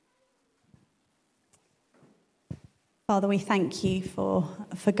Father, we thank you for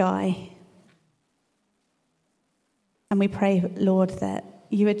Guy. And we pray, Lord, that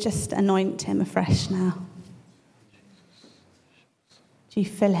you would just anoint him afresh now. Do you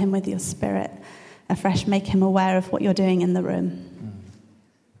fill him with your spirit afresh? Make him aware of what you're doing in the room.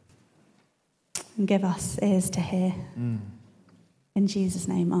 And give us ears to hear. In Jesus'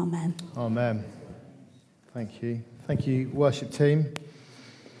 name, amen. Amen. Thank you. Thank you, worship team.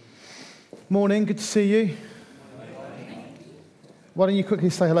 Morning, good to see you. Why don't you quickly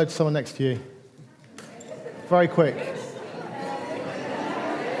say hello to someone next to you? Very quick.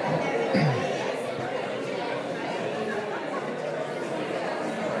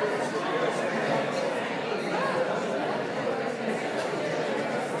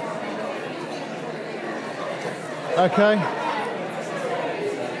 Okay.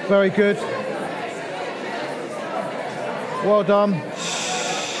 Very good. Well done.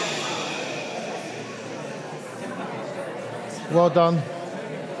 Well done.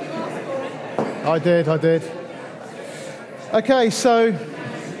 I did. Okay, so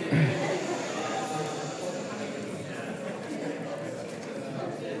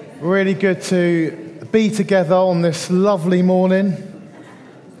really good to be together on this lovely morning.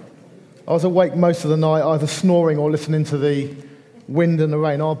 I was awake most of the night, either snoring or listening to the wind and the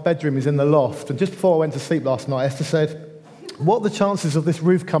rain. Our bedroom is in the loft, and just before I went to sleep last night, Esther said, "What are the chances of this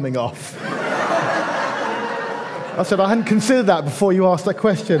roof coming off?" I said, I hadn't considered that before you asked that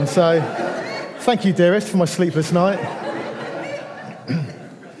question, so thank you, dearest, for my sleepless night.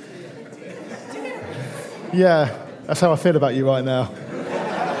 Yeah, that's how I feel about you right now.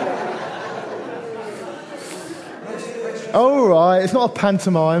 All right, it's not a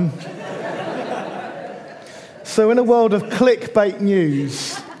pantomime. So in a world of clickbait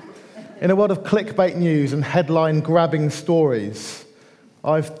news and headline-grabbing stories,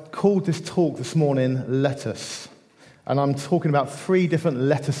 I've called this talk this morning Lettuce. And I'm talking about three different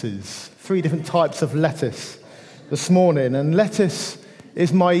lettuces, three different types of lettuce this morning. And lettuce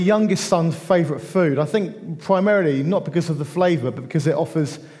is my youngest son's favourite food. I think primarily not because of the flavour, but because it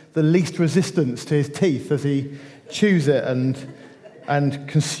offers the least resistance to his teeth as he chews it and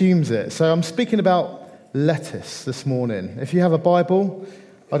consumes it. So I'm speaking about lettuce this morning. If you have a Bible,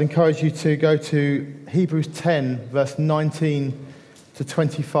 I'd encourage you to go to Hebrews 10, verse 19 to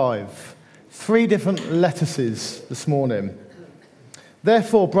 25. Three different lettuces this morning.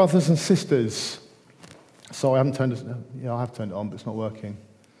 Therefore, brothers and sisters... Sorry, I haven't turned it... Yeah, I have turned it on, but it's not working.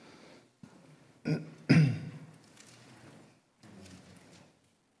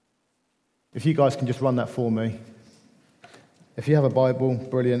 If you guys can just run that for me. If you have a Bible,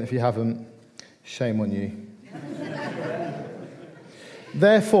 brilliant. If you haven't, shame on you.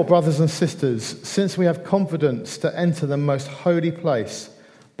 Therefore, brothers and sisters, since we have confidence to enter the most holy place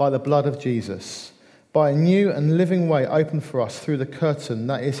by the blood of Jesus, by a new and living way opened for us through the curtain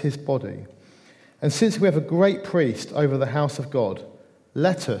that is his body, and since we have a great priest over the house of God,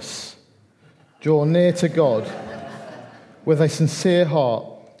 let us draw near to God with a sincere heart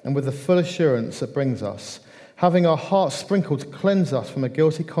and with the full assurance that brings us, having our hearts sprinkled to cleanse us from a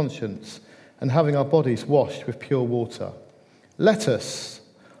guilty conscience, and having our bodies washed with pure water. Let us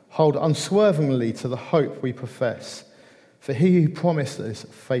hold unswervingly to the hope we profess, for he who promised is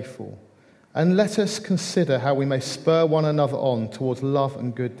faithful. And let us consider how we may spur one another on towards love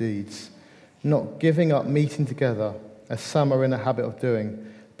and good deeds, not giving up meeting together, as some are in a habit of doing,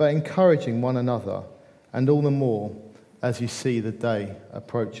 but encouraging one another, and all the more as you see the day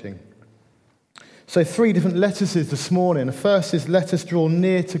approaching. So three different lettuces this morning. The first is let us draw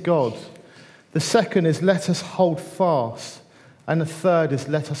near to God. The second is let us hold fast. And the third is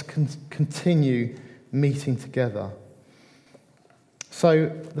let us continue meeting together. So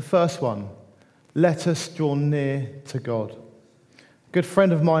the first one, let us draw near to God. A good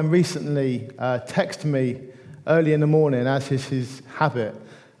friend of mine recently texted me early in the morning, as is his habit,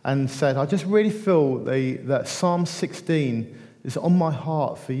 and said, I just really feel that Psalm 16 is on my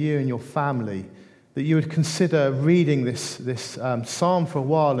heart for you and your family, that you would consider reading this psalm for a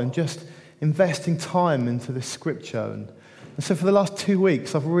while and just investing time into this scripture. And so for the last 2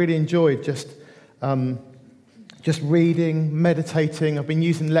 weeks, I've really enjoyed just reading, meditating. I've been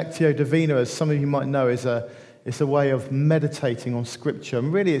using Lectio Divina, as some of you might know, is a way of meditating on Scripture.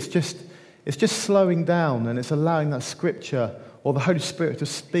 And really, it's just slowing down, and it's allowing that Scripture or the Holy Spirit to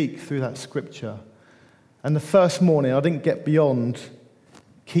speak through that Scripture. And the first morning, I didn't get beyond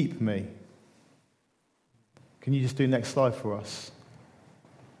keep me. Can you just do next slide for us?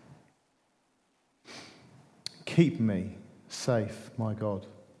 Keep me safe, my God.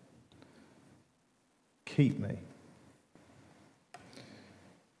 Keep me.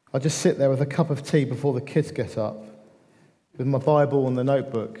 I just sit there with a cup of tea before the kids get up, with my Bible and the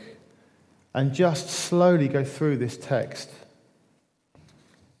notebook and just slowly go through this text.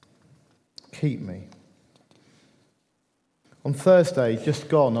 Keep me. On Thursday, just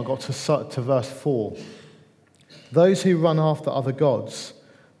gone, I got to verse 4. Those who run after other gods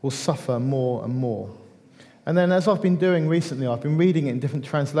will suffer more and more. And then as I've been doing recently, I've been reading it in different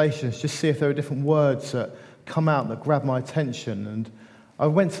translations, just see if there are different words that come out that grab my attention. And I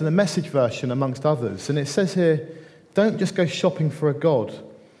went to the Message version amongst others, and it says here, don't just go shopping for a god.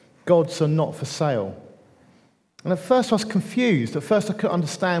 Gods are not for sale. And at first I was confused. At first I couldn't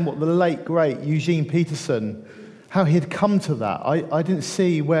understand what the late, great Eugene Peterson, how he had come to that. I didn't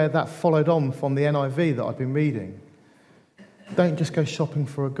see where that followed on from the NIV that I'd been reading. Don't just go shopping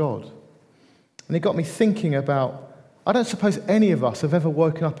for a god. And it got me thinking about, I don't suppose any of us have ever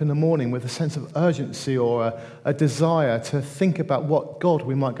woken up in the morning with a sense of urgency or a desire to think about what god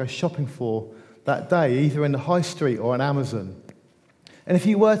we might go shopping for that day, either in the high street or on Amazon. And if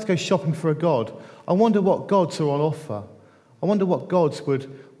you were to go shopping for a god, I wonder what gods are on offer. I wonder what gods would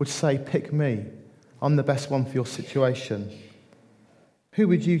say, pick me. I'm the best one for your situation. Who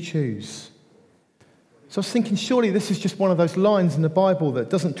would you choose? So I was thinking, surely this is just one of those lines in the Bible that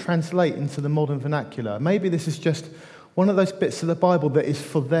doesn't translate into the modern vernacular. Maybe this is just one of those bits of the Bible that is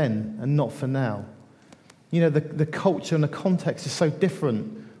for then and not for now. You know, the culture and the context is so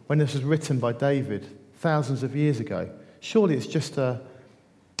different when this was written by David thousands of years ago. Surely it's just a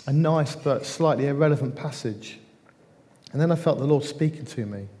nice but slightly irrelevant passage. And then I felt the Lord speaking to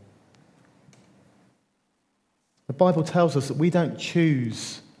me. The Bible tells us that we don't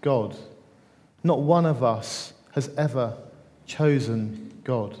choose God. Not one of us has ever chosen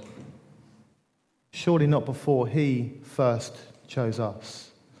God. Surely not before He first chose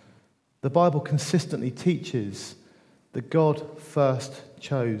us. The Bible consistently teaches that God first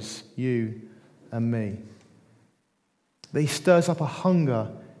chose you and me. That He stirs up a hunger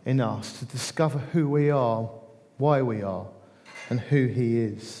in us to discover who we are, why we are, and who He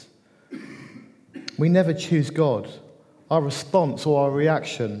is. We never choose God. Our response or our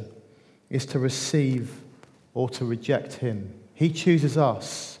reaction is to receive or to reject Him. He chooses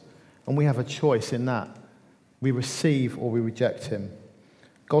us, and we have a choice in that. We receive or we reject Him.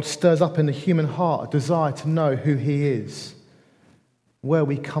 God stirs up in the human heart a desire to know who He is, where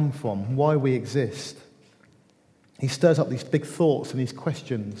we come from, why we exist. He stirs up these big thoughts and these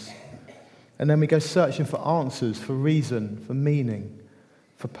questions, and then we go searching for answers, for reason, for meaning,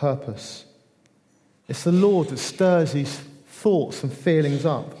 for purpose. It's the Lord that stirs these thoughts and feelings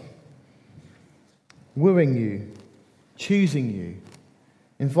up, wooing you, choosing you,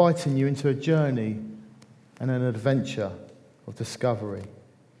 inviting you into a journey and an adventure of discovery.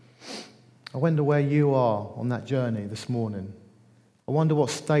 I wonder where you are on that journey this morning. I wonder what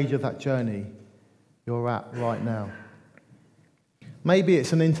stage of that journey you're at right now. Maybe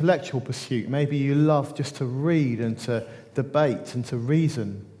it's an intellectual pursuit. Maybe you love just to read and to debate and to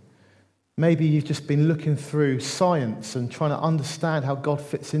reason. Maybe you've just been looking through science and trying to understand how God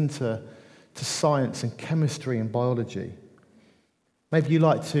fits into science and chemistry and biology. Maybe you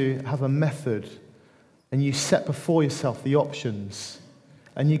like to have a method and you set before yourself the options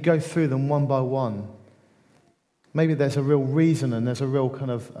and you go through them one by one. Maybe there's a real reason and there's a real kind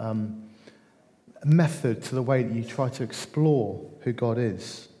of method to the way that you try to explore who God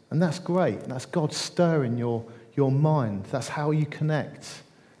is. And that's great. That's God stirring your mind. That's how you connect.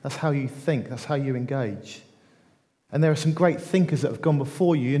 That's how you think. That's how you engage. And there are some great thinkers that have gone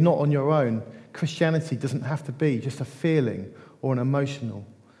before you. You're not on your own. Christianity doesn't have to be just a feeling or an emotional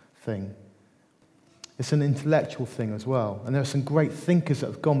thing. It's an intellectual thing as well. And there are some great thinkers that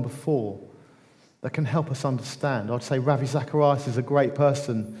have gone before that can help us understand. I'd say Ravi Zacharias is a great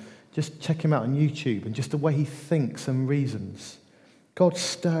person. Just check him out on YouTube and just the way he thinks and reasons. God's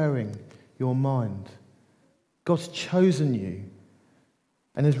stirring your mind. God's chosen you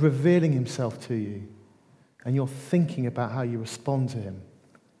and is revealing Himself to you. And you're thinking about how you respond to Him.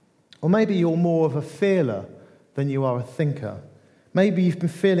 Or maybe you're more of a feeler than you are a thinker. Maybe you've been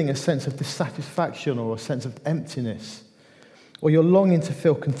feeling a sense of dissatisfaction or a sense of emptiness. Or you're longing to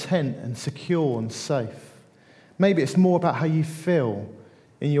feel content and secure and safe. Maybe it's more about how you feel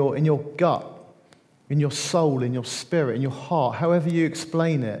in your gut, in your soul, in your spirit, in your heart, however you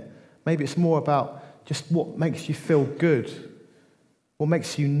explain it. Maybe it's more about just what makes you feel good, what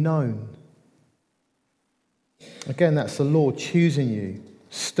makes you known. Again, that's the Lord choosing you,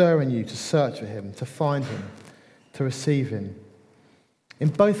 stirring you to search for Him, to find Him, to receive Him. In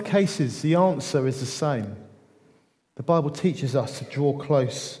both cases, the answer is the same. The Bible teaches us to draw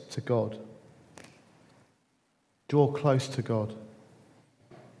close to God. Draw close to God.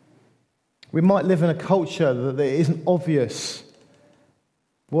 We might live in a culture that it isn't obvious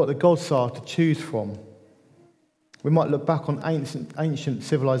what the gods are to choose from. We might look back on ancient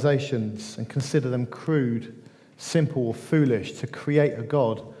civilizations and consider them crude, simple, or foolish to create a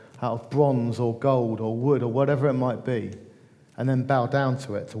god out of bronze or gold or wood or whatever it might be, and then bow down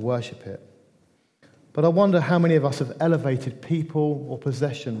to it, to worship it. But I wonder how many of us have elevated people or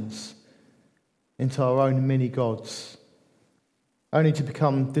possessions into our own mini-gods, only to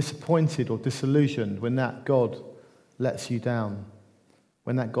become disappointed or disillusioned when that God lets you down,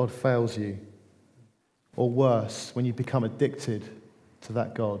 when that God fails you, or worse, when you become addicted to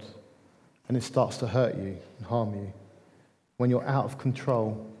that God and it starts to hurt you and harm you, when you're out of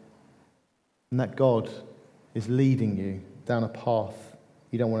control and that God is leading you down a path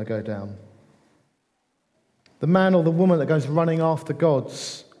you don't want to go down. The man or the woman that goes running after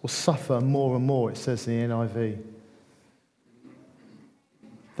gods will suffer more and more, it says in the NIV.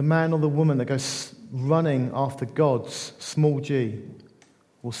 The man or the woman that goes running after gods, small g,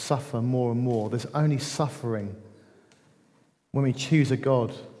 will suffer more and more. There's only suffering when we choose a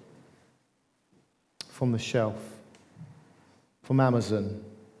god from the shelf, from Amazon,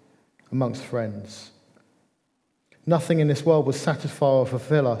 amongst friends. Nothing in this world will satisfy or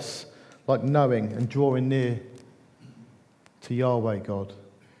fulfill us like knowing and drawing near to Yahweh God.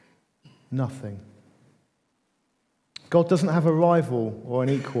 Nothing. God doesn't have a rival or an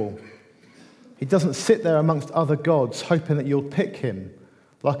equal. He doesn't sit there amongst other gods hoping that you'll pick him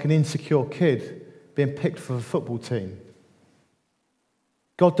like an insecure kid being picked for a football team.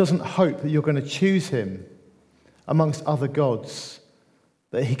 God doesn't hope that you're going to choose him amongst other gods,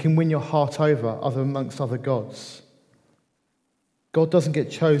 that he can win your heart over amongst other gods. God doesn't get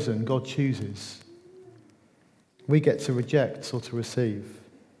chosen, God chooses. We get to reject or to receive.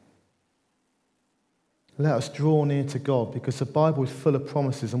 Let us draw near to God, because the Bible is full of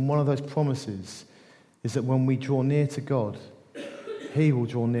promises, and one of those promises is that when we draw near to God, he will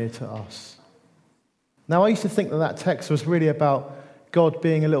draw near to us. Now, I used to think that text was really about God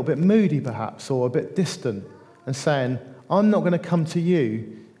being a little bit moody, perhaps, or a bit distant, and saying, I'm not going to come to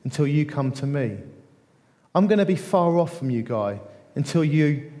you until you come to me. I'm going to be far off from you, guy, until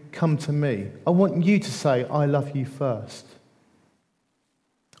you come to me. I want you to say, I love you first.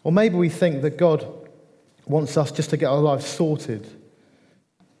 Or maybe we think that God wants us just to get our lives sorted,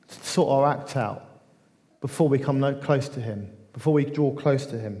 to sort our act out before we come close to him, before we draw close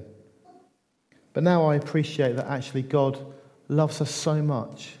to him. But now I appreciate that actually God loves us so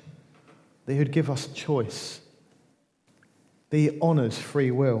much that he would give us a choice, that he honours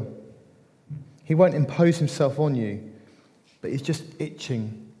free will. He won't impose himself on you, but he's just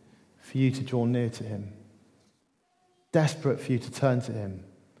itching for you to draw near to him, desperate for you to turn to him,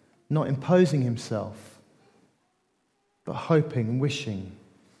 not imposing himself, but hoping and wishing,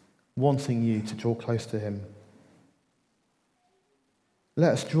 wanting you to draw close to him.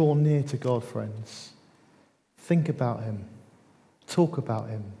 Let us draw near to God, friends. Think about him. Talk about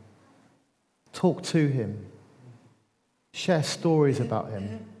him. Talk to him. Share stories about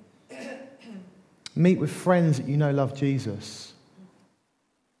him. Meet with friends that you know love Jesus.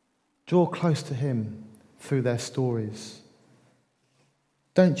 Draw close to him through their stories.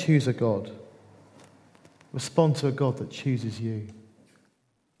 Don't choose a God. Respond to a God that chooses you.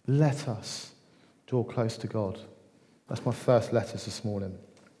 Let us draw close to God. That's my first letters this morning.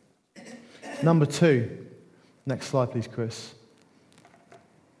 Number 2. Next slide, please, Chris.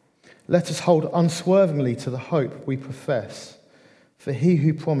 Let us hold unswervingly to the hope we profess, for he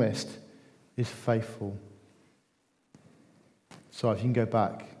who promised is faithful. Sorry, if you can go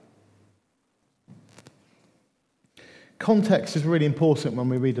back. Context is really important when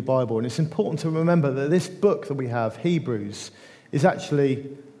we read the Bible, and it's important to remember that this book that we have, Hebrews, is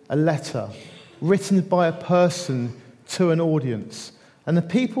actually a letter written by a person to an audience. And the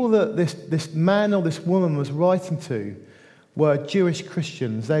people that this man or this woman was writing to were Jewish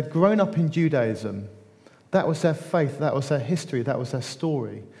Christians. They had grown up in Judaism. That was their faith, that was their history, that was their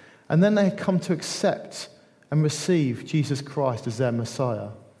story. And then they had come to accept and receive Jesus Christ as their Messiah.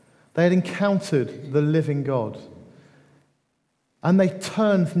 They had encountered the living God. And they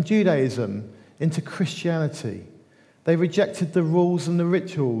turned from Judaism into Christianity. They rejected the rules and the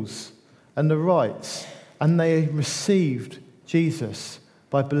rituals and the rites, and they received Jesus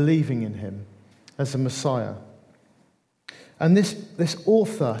by believing in him as the Messiah. And this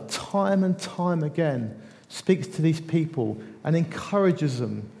author, time and time again, speaks to these people and encourages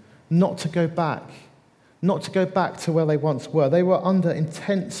them not to go back to where they once were. They were under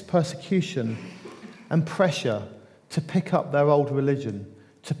intense persecution and pressure to pick up their old religion,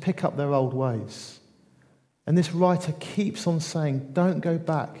 to pick up their old ways. And this writer keeps on saying, don't go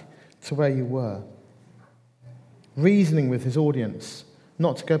back to where you were. Reasoning with his audience,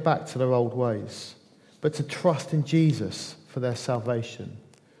 not to go back to their old ways, but to trust in Jesus for their salvation.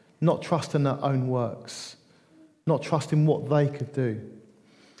 Not trust in their own works. Not trust in what they could do.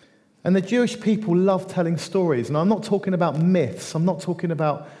 And the Jewish people love telling stories. And I'm not talking about myths. I'm not talking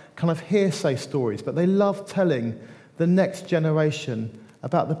about kind of hearsay stories. But they love telling the next generation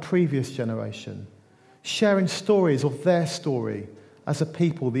about the previous generation. Sharing stories of their story as a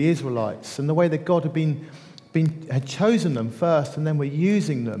people, the Israelites, and the way that God had chosen them first and then were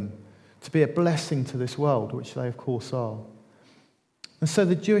using them to be a blessing to this world, which they of course are. And so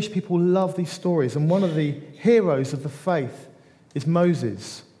the Jewish people love these stories, and one of the heroes of the faith is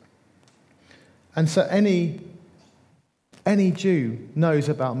Moses. And so any Jew knows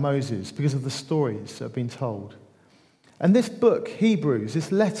about Moses because of the stories that have been told. And this book, Hebrews,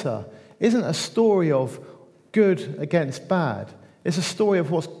 this letter, isn't a story of good against bad. It's a story of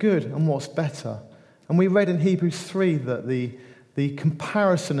what's good and what's better. And we read in Hebrews 3 that the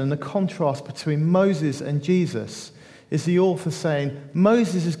comparison and the contrast between Moses and Jesus is the author saying,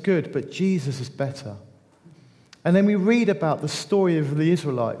 Moses is good, but Jesus is better. And then we read about the story of the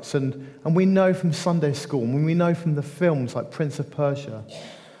Israelites, and we know from Sunday school, and we know from the films like Prince of Persia,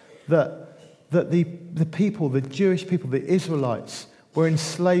 that the people, the Jewish people, the Israelites, were in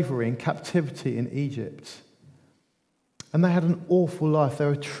slavery and captivity in Egypt. And they had an awful life. They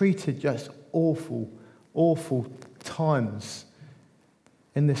were treated just awful, awful times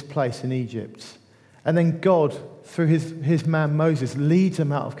in this place in Egypt. And then God, through his man Moses, leads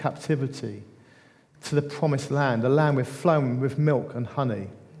them out of captivity to the promised land, a land flowing with milk and honey.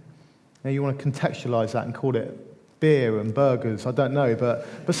 Now you want to contextualize that and call it beer and burgers, I don't know,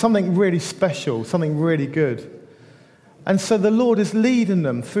 but something really special, something really good. And so the Lord is leading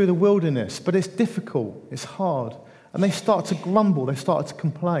them through the wilderness, but it's difficult, it's hard. And they start to grumble, they start to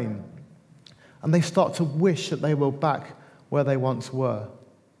complain. And they start to wish that they were back where they once were.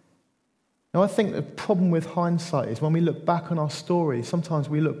 Now, I think the problem with hindsight is when we look back on our story, sometimes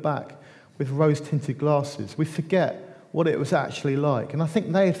we look back with rose-tinted glasses. We forget what it was actually like. And I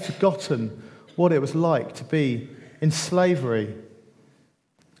think they had forgotten what it was like to be in slavery.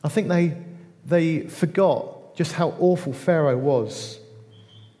 I think they forgot just how awful Pharaoh was,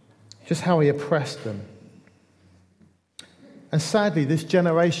 just how he oppressed them. And sadly, this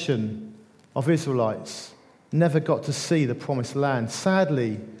generation of Israelites never got to see the promised land.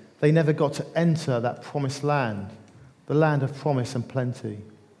 Sadly, they never got to enter that promised land, the land of promise and plenty.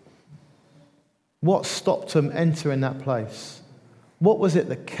 What stopped them entering that place? What was it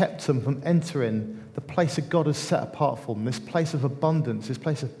that kept them from entering the place that God has set apart for them, this place of abundance, this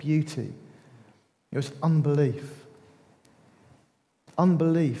place of beauty? It was unbelief.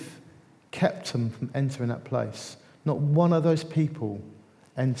 Unbelief kept them from entering that place. Not one of those people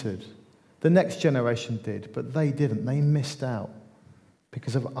entered. The next generation did, but they didn't. They missed out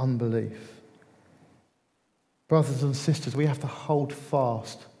because of unbelief. Brothers and sisters, we have to hold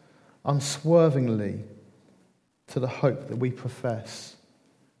fast unswervingly to the hope that we profess.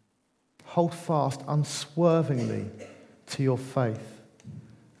 Hold fast unswervingly to your faith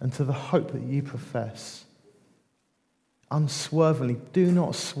and to the hope that you profess. Unswervingly, do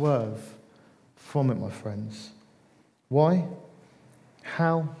not swerve from it, my friends. Why?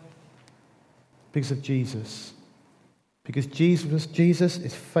 How? Because of Jesus. Because Jesus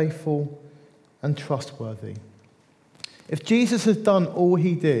is faithful and trustworthy. If Jesus had done all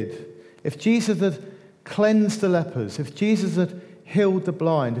he did, if Jesus had cleansed the lepers, if Jesus had healed the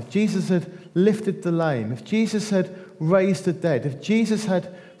blind, if Jesus had lifted the lame, if Jesus had raised the dead, if Jesus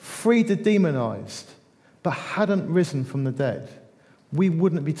had freed the demonized, but hadn't risen from the dead, we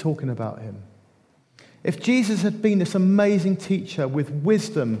wouldn't be talking about him. If Jesus had been this amazing teacher with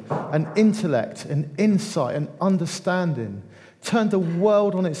wisdom and intellect and insight and understanding, turned the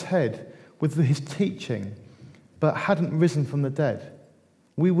world on its head with his teaching, but hadn't risen from the dead,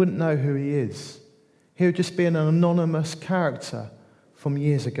 we wouldn't know who he is. He would just be an anonymous character from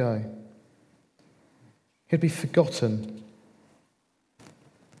years ago. He'd be forgotten,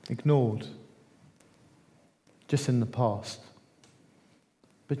 ignored, just in the past.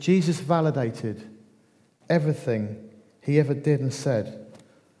 But Jesus validated everything he ever did and said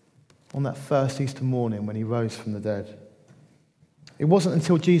on that first Easter morning when he rose from the dead. It wasn't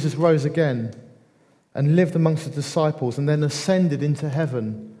until Jesus rose again and lived amongst the disciples and then ascended into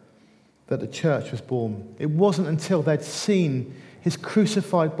heaven that the church was born. It wasn't until they'd seen his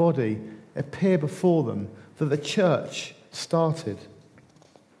crucified body appear before them that the church started.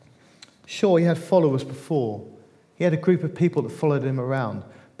 Sure, he had followers before. He had a group of people that followed him around.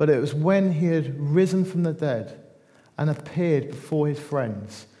 But it was when he had risen from the dead and appeared before his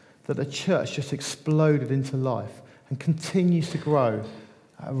friends that the church just exploded into life and continues to grow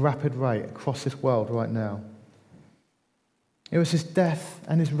at a rapid rate across this world right now. It was his death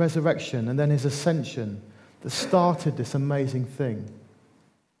and his resurrection and then his ascension that started this amazing thing.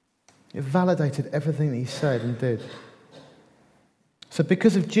 It validated everything that he said and did. So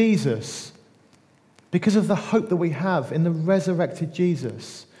because of Jesus, because of the hope that we have in the resurrected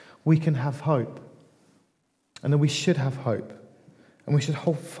Jesus, we can have hope. And that we should have hope. And we should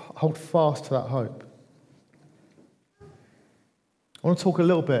hold fast to that hope. I want to talk a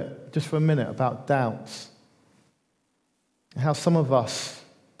little bit, just for a minute, about doubts. And how some of us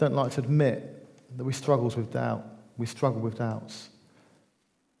don't like to admit that we struggle with doubt. We struggle with doubts.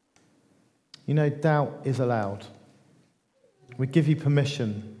 You know, doubt is allowed. We give you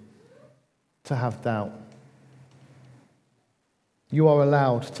permission to have doubt. You are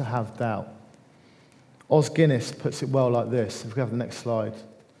allowed to have doubt. Os Guinness puts it well like this, if we have the next slide.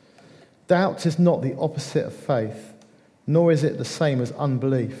 Doubt is not the opposite of faith, nor is it the same as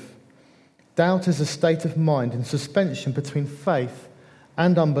unbelief. Doubt is a state of mind in suspension between faith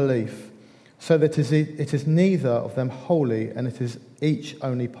and unbelief, so that it is neither of them wholly and it is each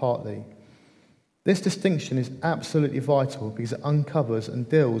only partly. This distinction is absolutely vital because it uncovers and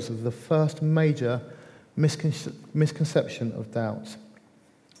deals with the first major misconception of doubt.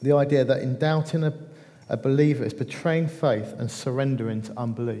 The idea that in doubting a believer is betraying faith and surrendering to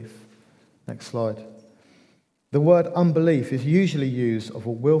unbelief. Next slide. The word unbelief is usually used of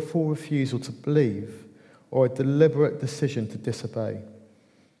a willful refusal to believe or a deliberate decision to disobey.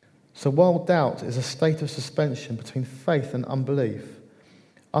 So while doubt is a state of suspension between faith and unbelief,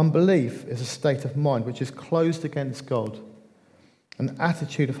 unbelief is a state of mind which is closed against God, an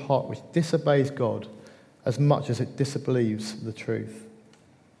attitude of heart which disobeys God as much as it disbelieves the truth.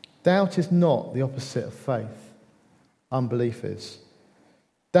 Doubt is not the opposite of faith. Unbelief is.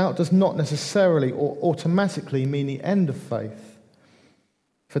 Doubt does not necessarily or automatically mean the end of faith.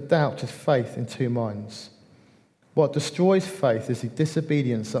 For doubt is faith in two minds. What destroys faith is the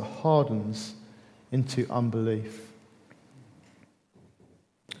disobedience that hardens into unbelief.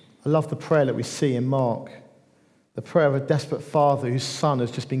 I love the prayer that we see in Mark, the prayer of a desperate father whose son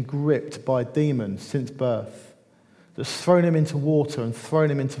has just been gripped by a demon since birth, that's thrown him into water and thrown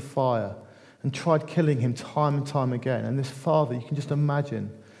him into fire and tried killing him time and time again. And this father, you can just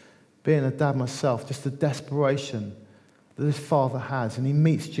imagine, being a dad myself, just the desperation that this father has. And he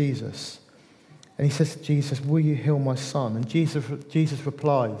meets Jesus. And he says to Jesus, "Will you heal my son?" And Jesus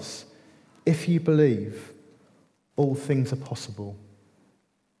replies, "If you believe, all things are possible."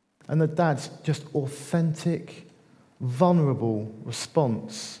 And the dad's just authentic, vulnerable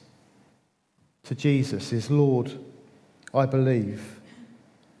response to Jesus is, "Lord, I believe.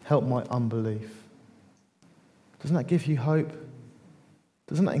 Help my unbelief." Doesn't that give you hope?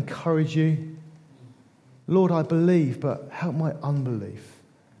 Doesn't that encourage you? "Lord, I believe, but help my unbelief.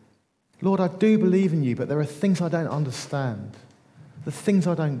 Lord, I do believe in you, but there are things I don't understand. The things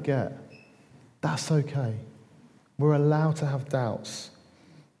I don't get." That's okay. We're allowed to have doubts.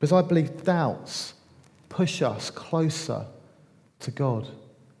 Because I believe doubts push us closer to God.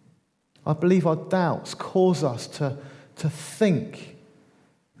 I believe our doubts cause us to think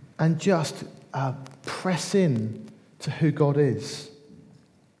and just press in to who God is.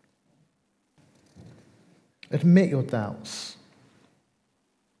 Admit your doubts.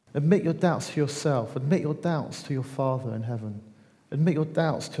 Admit your doubts to yourself. Admit your doubts to your Father in heaven. Admit your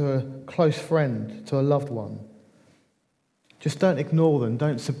doubts to a close friend, to a loved one. Just don't ignore them.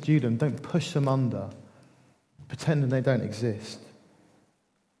 Don't subdue them. Don't push them under, pretending they don't exist.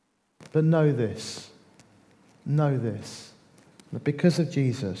 But know this, that because of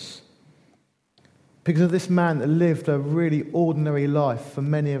Jesus, because of this man that lived a really ordinary life for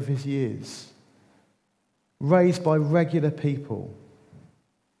many of his years, raised by regular people,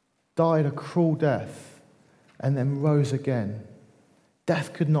 died a cruel death, and then rose again.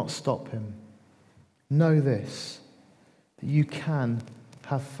 Death could not stop him. Know this, that you can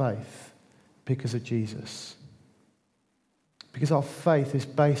have faith because of Jesus. Because our faith is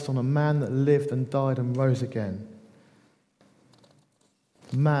based on a man that lived and died and rose again.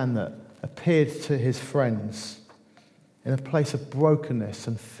 A man that appeared to his friends in a place of brokenness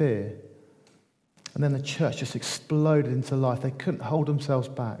and fear. And then the church just exploded into life. They couldn't hold themselves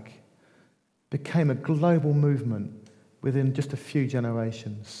back. Became a global movement within just a few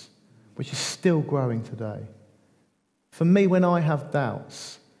generations, which is still growing today. For me, when I have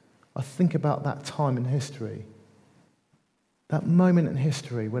doubts, I think about that time in history. That moment in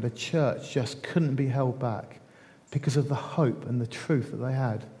history where the church just couldn't be held back because of the hope and the truth that they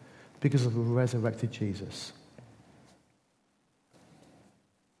had because of the resurrected Jesus.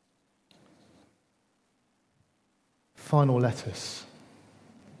 final lettuce.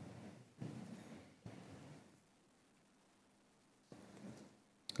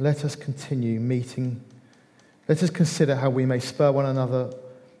 Let us continue meeting. Let us consider how we may spur one another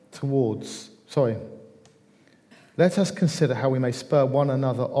Let us consider how we may spur one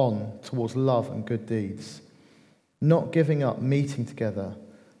another on towards love and good deeds, not giving up meeting together,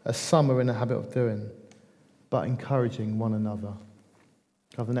 as some are in the habit of doing, but encouraging one another.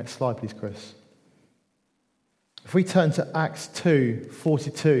 Have the next slide, please, Chris. If we turn to Acts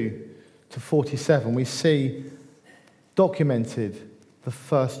 2:42 to 47, we see documented the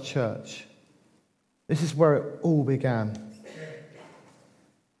first church. This is where it all began.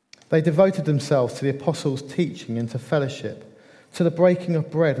 They devoted themselves to the apostles' teaching and to fellowship, to the breaking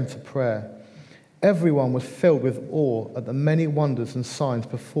of bread and to prayer. Everyone was filled with awe at the many wonders and signs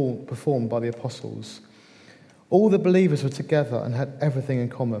performed by the apostles. All the believers were together and had everything in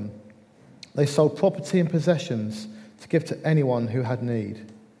common. They sold property and possessions to give to anyone who had need.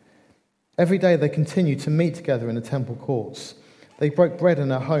 Every day they continued to meet together in the temple courts. They broke bread in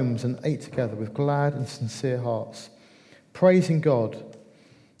their homes and ate together with glad and sincere hearts, praising God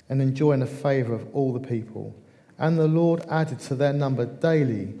and enjoying the favour of all the people. And the Lord added to their number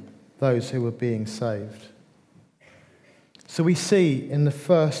daily those who were being saved. So we see in the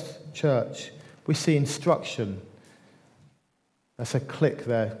first church, we see instruction. That's a click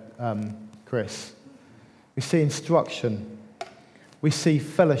there, Chris. We see instruction. We see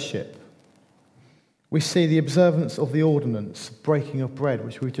fellowship. We see the observance of the ordinance, breaking of bread,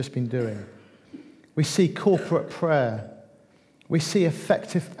 which we've just been doing. We see corporate prayer. We see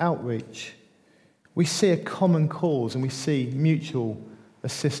effective outreach. We see a common cause, and we see mutual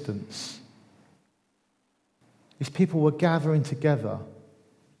assistance. These people were gathering together,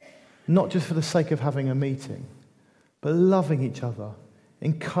 not just for the sake of having a meeting, but loving each other,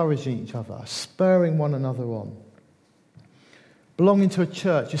 encouraging each other, spurring one another on. Belonging to a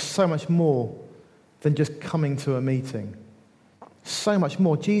church is so much more than just coming to a meeting. So much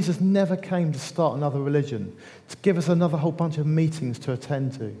more. Jesus never came to start another religion, to give us another whole bunch of meetings to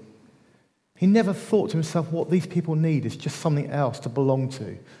attend to. He never thought to himself, what these people need is just something else to belong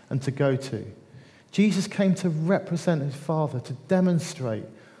to and to go to. Jesus came to represent his Father, to demonstrate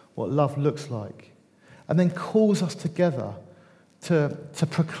what love looks like, and then calls us together to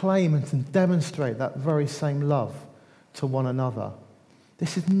proclaim and to demonstrate that very same love to one another.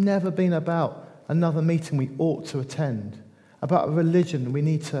 This has never been about another meeting we ought to attend, about a religion we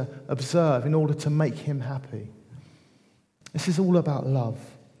need to observe in order to make him happy. This is all about love.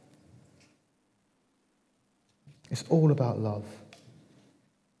 It's all about love.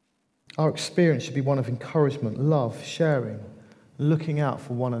 Our experience should be one of encouragement, love, sharing, looking out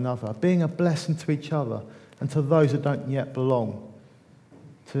for one another, being a blessing to each other and to those that don't yet belong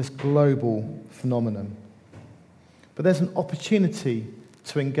to this global phenomenon. But there's an opportunity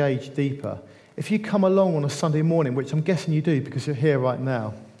to engage deeper. If you come along on a Sunday morning, which I'm guessing you do because you're here right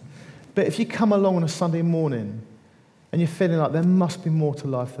now, but if you come along on a Sunday morning and you're feeling like there must be more to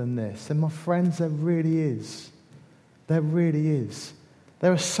life than this, then my friends, there really is. There really is.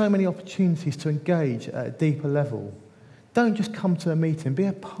 There are so many opportunities to engage at a deeper level. Don't just come to a meeting. Be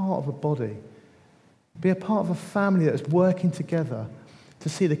a part of a body. Be a part of a family that is working together to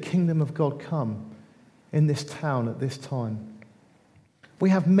see the kingdom of God come in this town at this time. We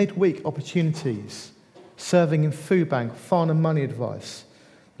have midweek opportunities, serving in food bank, Farnham Money Advice,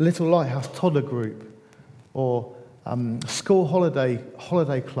 Little Lighthouse Toddler Group, or school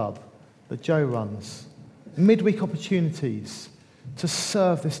holiday club that Joe runs. Midweek opportunities to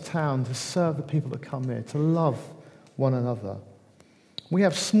serve this town, to serve the people that come here, to love one another. We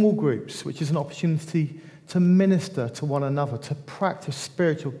have small groups, which is an opportunity to minister to one another, to practice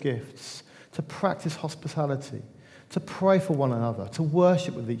spiritual gifts, to practice hospitality, to pray for one another, to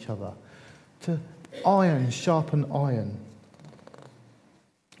worship with each other, to iron sharpen iron.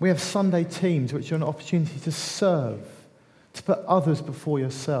 We have Sunday teams, which are an opportunity to serve, to put others before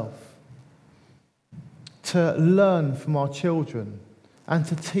yourself, to learn from our children and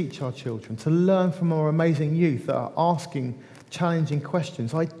to teach our children, to learn from our amazing youth that are asking challenging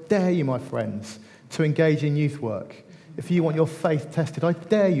questions. I dare you, my friends, to engage in youth work. If you want your faith tested, I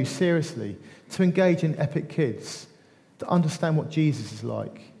dare you seriously to engage in Epic Kids, to understand what Jesus is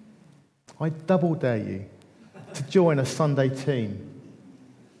like. I double dare you to join a Sunday team,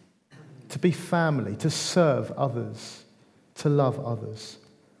 to be family, to serve others, to love others.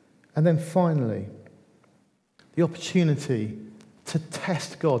 And then finally, the opportunity to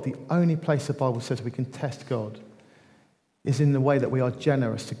test God. The only place the Bible says we can test God is in the way that we are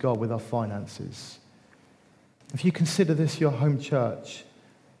generous to God with our finances. If you consider this your home church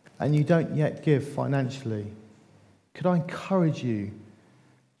and you don't yet give financially, Could I encourage you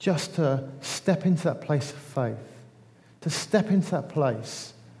just to step into that place of faith, to step into that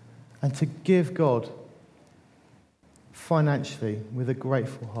place and to give God financially with a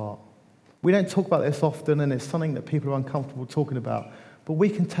grateful heart. We don't talk about this often, and it's something that people are uncomfortable talking about, but we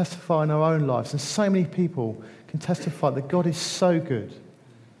can testify in our own lives, and so many people can testify that God is so good.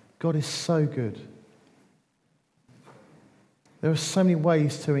 God is so good. There are so many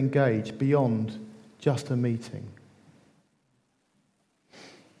ways to engage beyond just a meeting.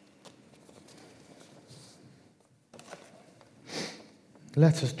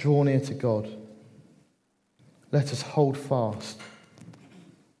 Let us draw near to God. Let us hold fast.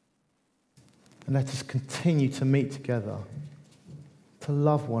 And let us continue to meet together, to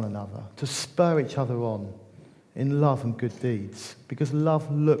love one another, to spur each other on in love and good deeds, because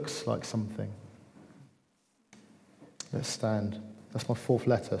love looks like something. Let's stand. That's my fourth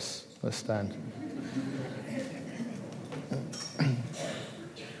lettuce. Let's stand.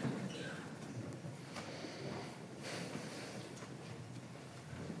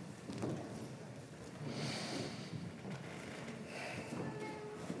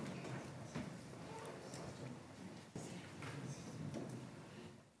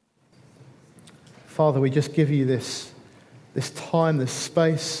 Father, we just give you this time, this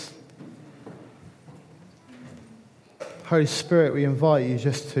space. Holy Spirit, we invite you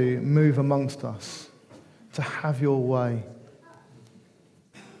just to move amongst us, to have your way.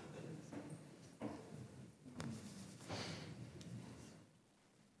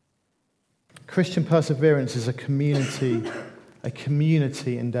 Christian perseverance is a community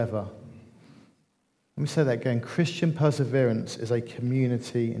endeavour. Let me say that again. Christian perseverance is a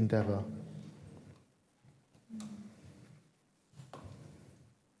community endeavour.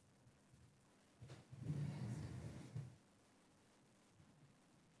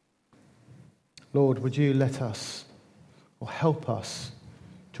 Lord, would you let us, or help us,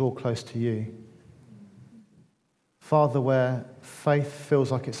 draw close to you? Father, where faith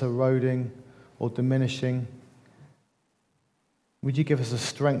feels like it's eroding or diminishing, would you give us the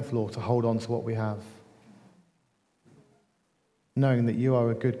strength, Lord, to hold on to what we have, knowing that you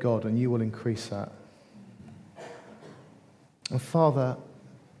are a good God and you will increase that. And Father,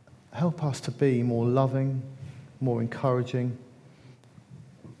 help us to be more loving, more encouraging,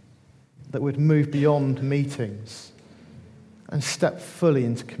 that would move beyond meetings and step fully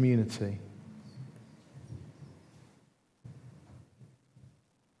into community.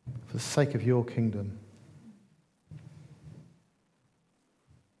 For the sake of your kingdom.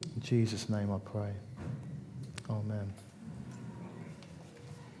 In Jesus' name I pray. Amen.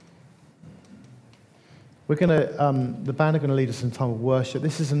 We're going to, the band are going to lead us in a time of worship.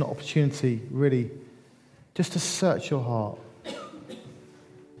 This is an opportunity, really, just to search your heart.